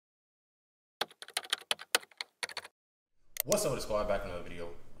What's up with the squad? Back in another video.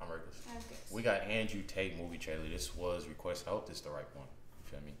 I'm Recklezz. We got Andrew Tate movie trailer. This was requested. I hope this is the right one.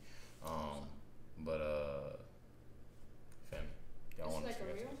 You feel me? Feel me? Y'all want to like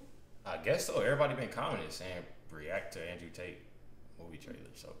real? I guess so. Everybody been commenting saying react to Andrew Tate movie trailer.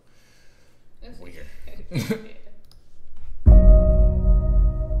 So we here.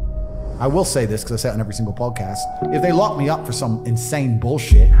 I will say this because I say it on every single podcast. If they lock me up for some insane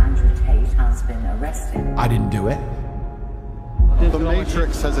bullshit, Andrew Tate has been arrested. I didn't do it. The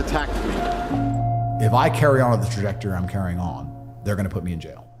Matrix has attacked me. If I carry on at the trajectory I'm carrying on, they're going to put me in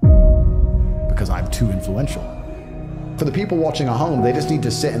jail because I'm too influential. For the people watching at home, they just need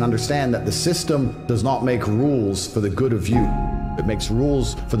to sit and understand that the system does not make rules for the good of you. It makes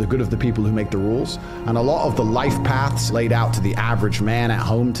rules for the good of the people who make the rules. And a lot of the life paths laid out to the average man at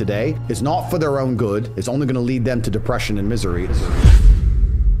home today is not for their own good. It's only going to lead them to depression and misery.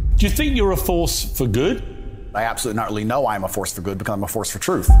 Do you think you're a force for good? I absolutely not really know I'm a force for good because I'm a force for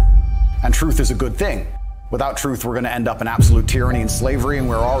truth. And truth is a good thing. Without truth, we're going to end up in absolute tyranny and slavery, and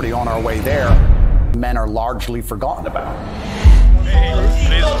we're already on our way there. Men are largely forgotten about.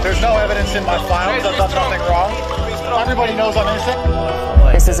 There's no evidence in my files. I've done nothing wrong. Everybody knows I'm innocent.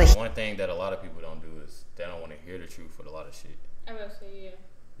 Like, this is one thing that a lot of people don't do is they don't want to hear the truth with a lot of shit. I will say, yeah.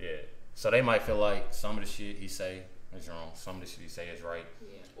 Yeah. So they might feel like some of the shit he say is wrong, some of the shit he say is right.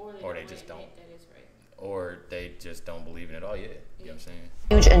 Yeah. Or they just don't. That is right. Or they just don't believe in it all. Yeah. You know what I'm saying?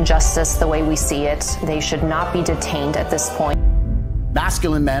 Huge injustice the way we see it. They should not be detained at this point.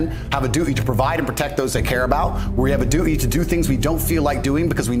 Masculine men have a duty to provide and protect those they care about. We have a duty to do things we don't feel like doing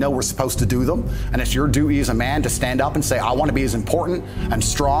because we know we're supposed to do them. And it's your duty as a man to stand up and say, I want to be as important and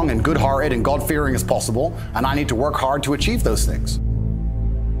strong and good-hearted and God-fearing as possible, and I need to work hard to achieve those things.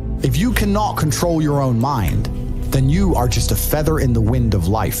 If you cannot control your own mind, then you are just a feather in the wind of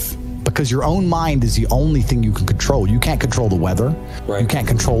life. Because your own mind is the only thing you can control. You can't control the weather. Right. You can't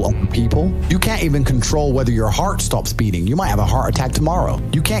control other people. You can't even control whether your heart stops beating. You might have a heart attack tomorrow.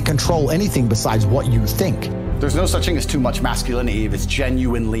 You can't control anything besides what you think. There's no such thing as too much masculinity if it's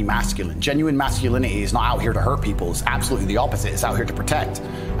genuinely masculine. Genuine masculinity is not out here to hurt people. It's absolutely the opposite. It's out here to protect.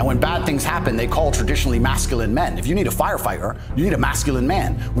 And when bad things happen, they call traditionally masculine men. If you need a firefighter, you need a masculine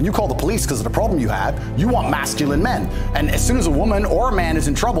man. When you call the police because of the problem you have, you want masculine men. And as soon as a woman or a man is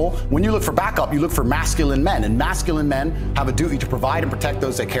in trouble, when you look for backup, you look for masculine men. And masculine men have a duty to provide and protect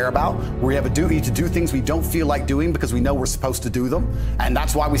those they care about. We have a duty to do things we don't feel like doing because we know we're supposed to do them. And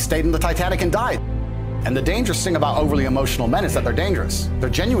that's why we stayed in the Titanic and died. And the dangerous thing about overly emotional men is that they're dangerous. They're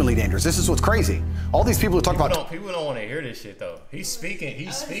genuinely dangerous. This is what's crazy. All these people who talk about... People don't want to hear this shit, though. He's speaking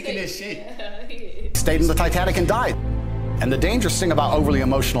this shit. Yeah, stayed in the Titanic and died. And the dangerous thing about overly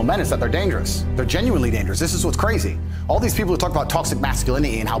emotional men is that they're dangerous. They're genuinely dangerous. This is what's crazy. All these people who talk about toxic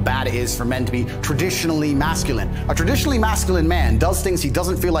masculinity and how bad it is for men to be traditionally masculine. A traditionally masculine man does things he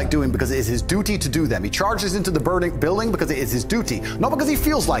doesn't feel like doing because it is his duty to do them. He charges into the building because it is his duty. Not because he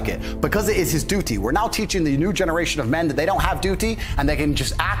feels like it, because it is his duty. We're now teaching the new generation of men that they don't have duty and they can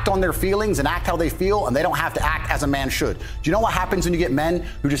just act on their feelings and act how they feel, and they don't have to act as a man should. Do you know what happens when you get men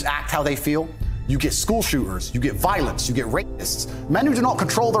who just act how they feel? You get school shooters, you get violence, you get rapists. Men who do not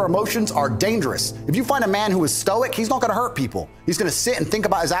control their emotions are dangerous. If you find a man who is stoic, he's not going to hurt people. He's going to sit and think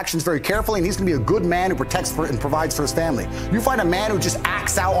about his actions very carefully, and he's going to be a good man who protects and provides for his family. You find a man who just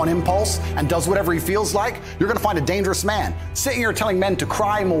acts out on impulse and does whatever he feels like, you're going to find a dangerous man. Sitting here telling men to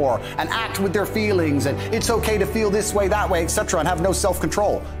cry more and act with their feelings and it's okay to feel this way, that way, etc., and have no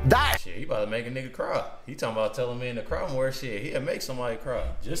self-control. That shit, he about to make a nigga cry. He talking about telling men to cry more. Shit, he'll make somebody cry.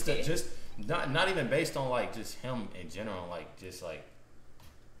 Not even based on like just him in general, like just like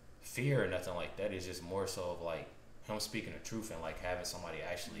fear or nothing like that. It's just more so of like him speaking the truth and like having somebody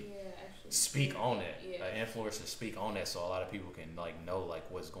actually speak on it. Yeah. An influencer speak on that, so a lot of people can like know like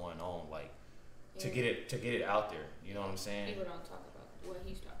what's going on, like to get it out there. You know what I'm saying? People don't talk about what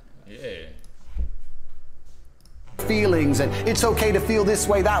he's talking about. Yeah. Feelings and it's okay to feel this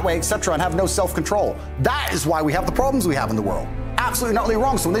way, that way, etc., and have no self-control. That is why we have the problems we have in the world. Absolutely and utterly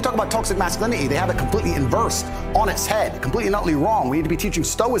wrong. So when they talk about toxic masculinity, they have it completely inversed on its head, completely and utterly wrong. We need to be teaching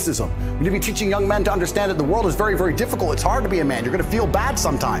stoicism. We need to be teaching young men to understand that the world is very, very difficult. It's hard to be a man. You're going to feel bad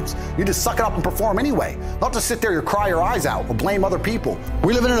sometimes. You just suck it up and perform anyway. Not to sit there and cry your eyes out or blame other people.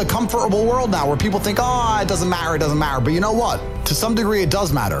 We're living in a comfortable world now where people think, oh, it doesn't matter, it doesn't matter. But you know what? To some degree, it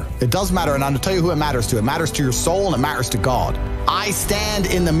does matter. It does matter, and I'm going to tell you who it matters to. It matters to your soul, and it matters to God. I stand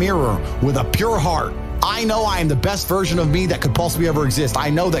in the mirror with a pure heart. I know I am the best version of me that could possibly ever exist. I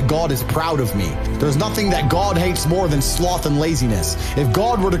know that God is proud of me. There's nothing that God hates more than sloth and laziness. If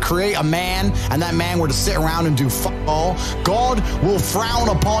God were to create a man and that man were to sit around and do fuck all, God will frown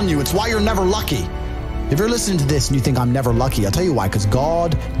upon you. It's why you're never lucky. If you're listening to this and you think I'm never lucky, I'll tell you why, because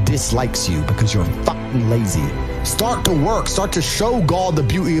God dislikes you because you're fucking lazy. Start to work. Start to show God the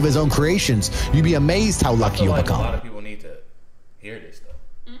beauty of his own creations. You'd be amazed how lucky you'll become. A lot of people need to hear this, though.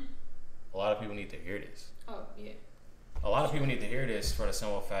 A lot of people need to hear this. Oh, yeah. A lot of people need to hear this for the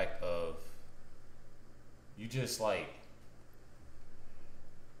simple fact of you just like,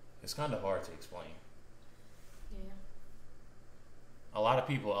 it's kind of hard to explain. Yeah. A lot of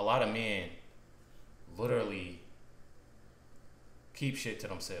men literally keep shit to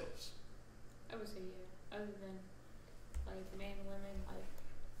themselves. I would say, yeah. Other than, like, men, women, like...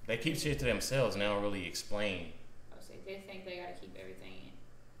 They keep shit to themselves and they don't really explain. I would say they think they gotta keep everything in.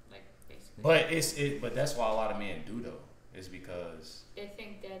 Like, basically. But that's why a lot of men do, though. Is because... They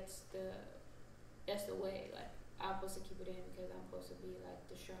think that's the way. Like, I'm supposed to keep it in because I'm supposed to be, like,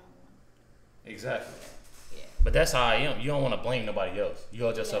 the strong one. Exactly. Yeah. But that's how I am. You don't want to blame nobody else. You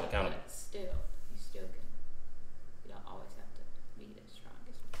hold yourself accountable. But still, you still can. You don't always have to be the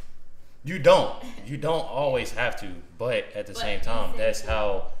strongest one. You don't always have to, but at the same time, that's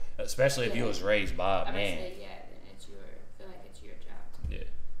how, especially if you was raised by a man. Say, yeah, then I feel like it's your job. Yeah.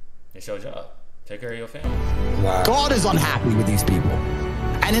 It's your job. Take care of your family. Wow. God is unhappy with these people.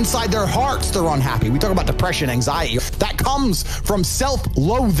 And inside their hearts, they're unhappy. We talk about depression, anxiety. That comes from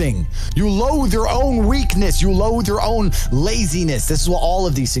self-loathing. You loathe your own weakness. You loathe your own laziness. This is what all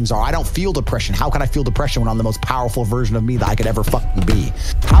of these things are. I don't feel depression. How can I feel depression when I'm the most powerful version of me that I could ever fucking be?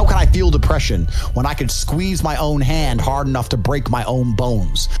 How can I feel depression when I could squeeze my own hand hard enough to break my own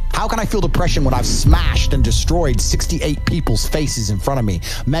bones? How can I feel depression when I've smashed and destroyed 68 people's faces in front of me,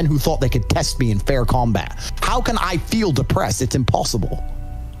 men who thought they could test me in fair combat? How can I feel depressed? It's impossible.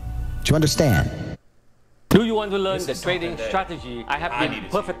 Do you understand? Do you want to learn the trading strategy I have been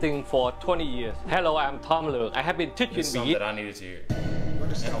perfecting for 20 years? Hello, I'm Tom Leung. I have been teaching It's something that I needed to hear.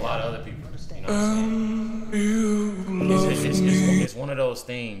 And a lot of other people. You know what I'm saying? It's one of those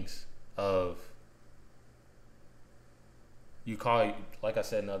things of you call, like I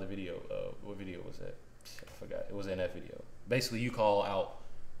said in another video, what video was that? I forgot. It was in that video. Basically, you call out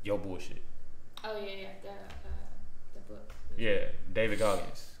your bullshit. Oh, yeah, the book. Yeah, David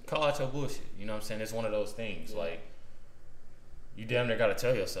Goggins. Call out your bullshit. You know what I'm saying? It's one of those things. Like, you damn near gotta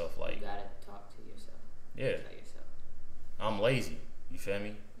tell yourself, like, you gotta talk to yourself. Yeah. Tell yourself. I'm lazy. You feel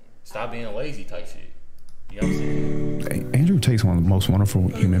me? Stop being lazy type shit. You know what I'm saying? Andrew Tate's one of the most wonderful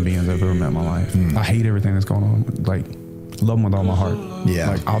human beings I've ever met in my life. I hate everything that's going on. Like, love him with all my heart. Yeah.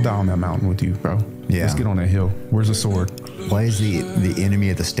 Like, I'll die on that mountain with you, bro. Yeah. Let's get on that hill. Where's the sword? Why is the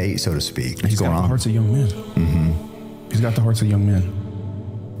enemy of the state, so to speak? He's got the hearts of young men. Mm-hmm. He's got the hearts of young men.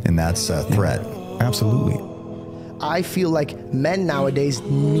 And that's a threat. Absolutely. I feel like men nowadays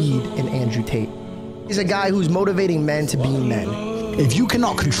need an Andrew Tate. He's a guy who's motivating men to be men. If you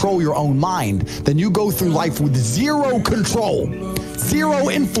cannot control your own mind, then you go through life with zero control,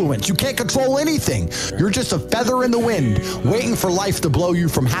 zero influence. You can't control anything. You're just a feather in the wind, waiting for life to blow you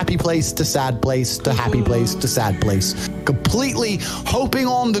from happy place to sad place to happy place to sad place, completely hoping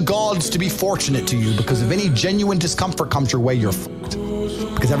on the gods to be fortunate to you, because if any genuine discomfort comes your way, you're fucked.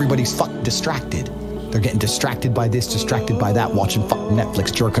 Because everybody's fucking distracted. They're getting distracted by this, distracted by that, watching fucking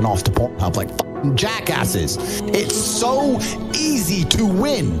Netflix, jerking off to Pornhub like fucking jackasses. It's so easy to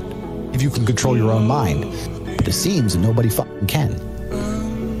win if you can control your own mind. But it seems that nobody fucking can.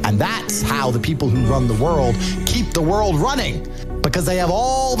 And that's how the people who run the world keep the world running. Because they have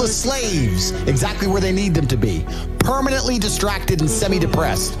all the slaves exactly where they need them to be. Permanently distracted and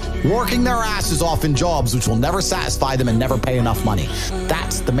semi-depressed. Working their asses off in jobs which will never satisfy them and never pay enough money.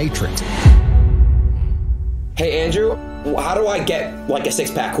 That's the Matrix. Hey, Andrew, how do I get like a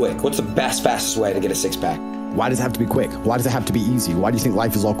six-pack quick? What's the fastest way to get a six-pack? Why does it have to be quick? Why does it have to be easy? Why do you think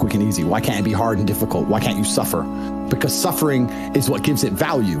life is all quick and easy? Why can't it be hard and difficult? Why can't you suffer? Because suffering is what gives it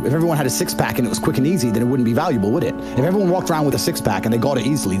value. If everyone had a six-pack and it was quick and easy, then it wouldn't be valuable, would it? If everyone walked around with a six-pack and they got it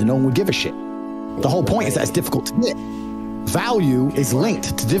easily, then no one would give a shit. The whole point is that it's difficult to get. Value is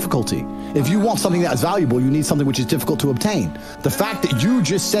linked to difficulty. If you want something that is valuable, you need something which is difficult to obtain. The fact that you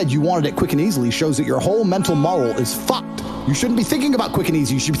just said you wanted it quick and easily shows that your whole mental model is fucked. You shouldn't be thinking about quick and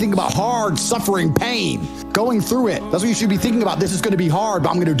easy. You should be thinking about hard, suffering, pain, going through it. That's what you should be thinking about. This is going to be hard, but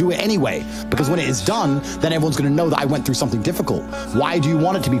I'm going to do it anyway. Because when it is done, then everyone's going to know that I went through something difficult. Why do you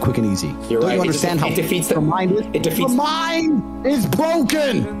want it to be quick and easy? You're Don't right. you understand how your mind is? Your mind is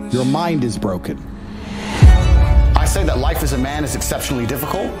broken. Your mind is broken. I say that life as a man is exceptionally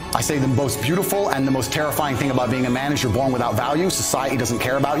difficult. I say the most beautiful and the most terrifying thing about being a man is you're born without value. Society doesn't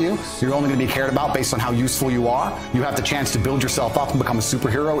care about you. You're only going to be cared about based on how useful you are. You have the chance to build yourself up and become a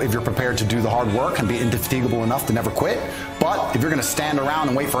superhero if you're prepared to do the hard work and be indefatigable enough to never quit. But if you're going to stand around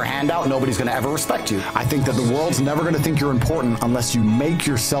and wait for a handout, nobody's going to ever respect you. I think that the world's never going to think you're important unless you make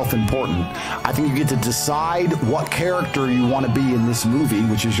yourself important. I think you get to decide what character you want to be in this movie,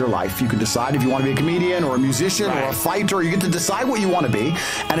 which is your life. You can decide if you want to be a comedian or a musician or a fighter. You get to decide what you want to be.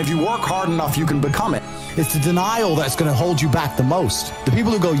 And if you work hard enough, you can become it. It's the denial that's going to hold you back the most. The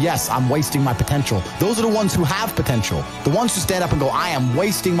people who go, yes, I'm wasting my potential. Those are the ones who have potential. The ones who stand up and go, I am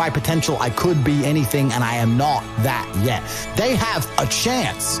wasting my potential. I could be anything and I am not that yet. They have a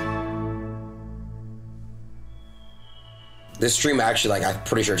chance. This stream actually, like, I'm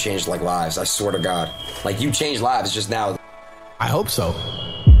pretty sure changed, like, lives. I swear to God. Like, you changed lives just now. I hope so.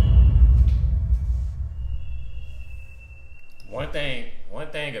 One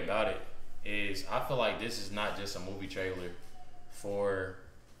thing about it is I feel like this is not just a movie trailer for,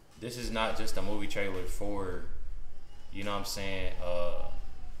 you know what I'm saying,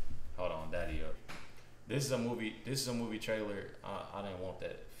 hold on, daddy up. This is a movie trailer. I didn't want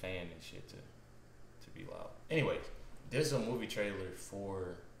that fan and shit to be loud. Anyways, this is a movie trailer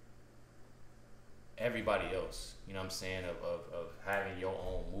for everybody else. You know what I'm saying? Of having your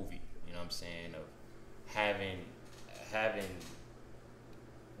own movie. You know what I'm saying? Of having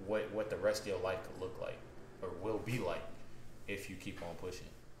what the rest of your life could look like or will be like if you keep on pushing.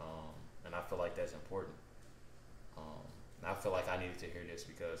 And I feel like that's important. And I feel like I needed to hear this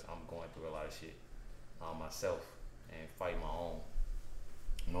because I'm going through a lot of shit myself and fight my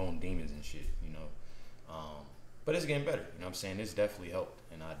own demons and shit, you know. But it's getting better, you know what I'm saying? This definitely helped,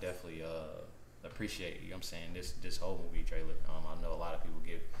 and I definitely appreciate, you know what I'm saying, this whole movie trailer. I know a lot of people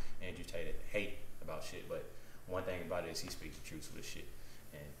give Andrew Tate hate about shit, but one thing about it is he speaks the truth with shit,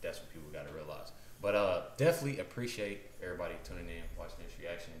 and that's what people got to realize. But definitely appreciate everybody tuning in, watching this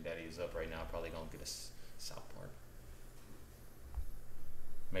reaction. Daddy is up right now, probably gonna get a South Park.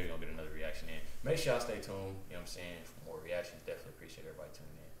 Maybe gonna get another reaction in. Make sure y'all stay tuned, you know what I'm saying, for more reactions. Definitely appreciate everybody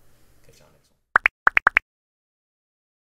tuning in. Catch y'all next.